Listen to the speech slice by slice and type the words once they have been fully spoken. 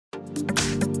Hi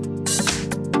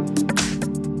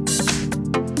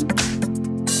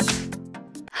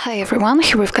everyone,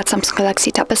 here we've got Samsung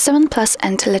Galaxy Tab S7 Plus,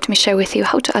 and let me share with you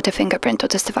how to add a fingerprint to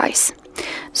this device.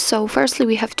 So firstly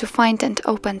we have to find and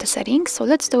open the settings, so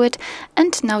let's do it,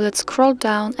 and now let's scroll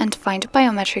down and find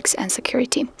Biometrics and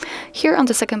Security. Here on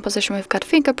the second position we've got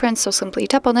Fingerprints, so simply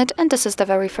tap on it, and this is the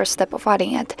very first step of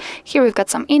adding it. Here we've got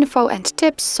some info and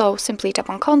tips, so simply tap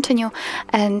on Continue,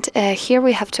 and here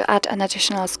we have to add an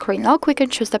additional screen lock. We can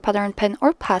choose the pattern pin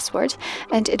or password,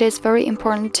 and it is very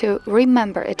important to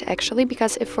remember it actually,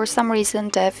 because if for some reason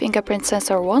the fingerprint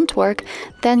sensor won't work,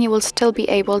 then you will still be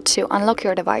able to unlock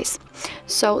your device.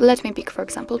 So let me pick, for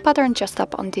example, pattern, just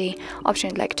tap on the option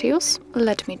you'd like to use.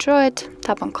 Let me draw it,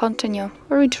 tap on Continue,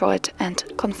 redraw it and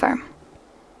confirm.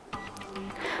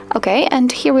 Okay,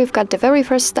 and here we've got the very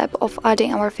first step of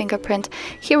adding our fingerprint.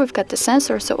 Here we've got the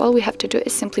sensor, so all we have to do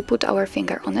is simply put our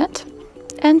finger on it.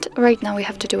 And right now we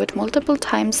have to do it multiple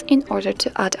times in order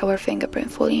to add our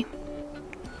fingerprint fully.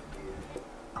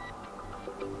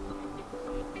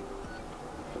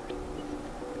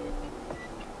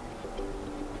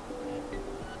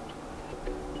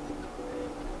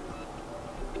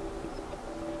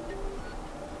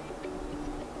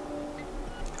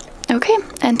 Okay,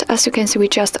 and as you can see, we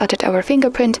just added our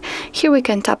fingerprint. Here we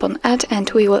can tap on Add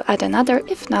and we will add another.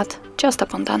 If not, just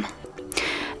tap on Done.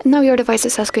 And now your device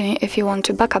is asking you if you want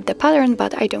to back up the pattern,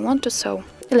 but I don't want to, so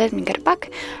let me get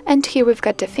back. And here we've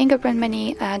got the fingerprint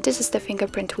menu. This is the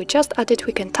fingerprint we just added.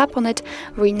 We can tap on it,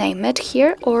 rename it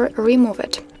here, or remove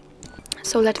it.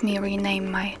 So let me rename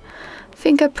my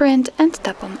fingerprint and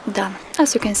tap on Done.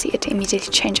 As you can see, it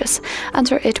immediately changes.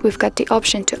 Under it we've got the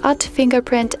option to add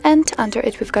fingerprint, and under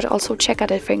it we've got also check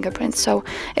added fingerprints. So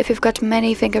if you've got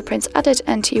many fingerprints added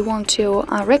and you want to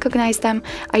recognize them,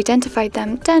 identify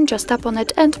them, then just tap on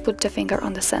it and put the finger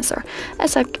on the sensor.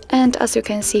 And as you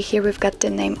can see here, we've got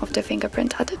the name of the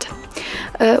fingerprint added.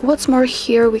 What's more,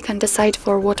 here we can decide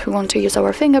for what we want to use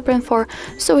our fingerprint for.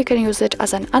 So we can use it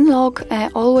as an unlock,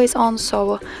 always on,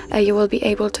 so you will be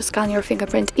able to scan your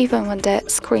fingerprint even when the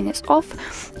screen is off.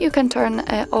 You can turn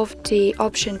off the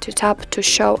option to tap to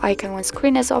show icon when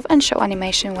screen is off and show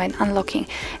animation when unlocking.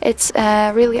 It's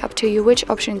really up to you which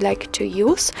option you'd like to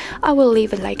use. I will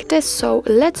leave it like this, so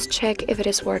let's check if it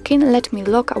is working. Let me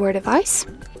lock our device.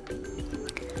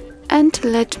 And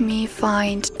let me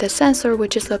find the sensor,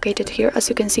 which is located here. As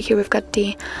you can see here, we've got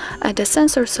the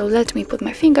sensor, so let me put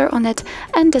my finger on it,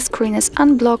 and the screen is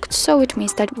unblocked, so it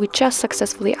means that we just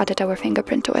successfully added our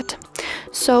fingerprint to it.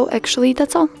 So actually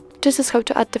that's all. This is how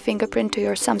to add the fingerprint to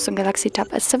your Samsung Galaxy Tab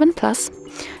S7 Plus.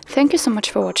 Thank you so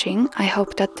much for watching. I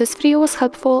hope that this video was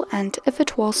helpful, and if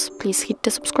it was, please hit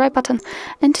the subscribe button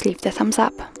and leave the thumbs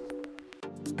up.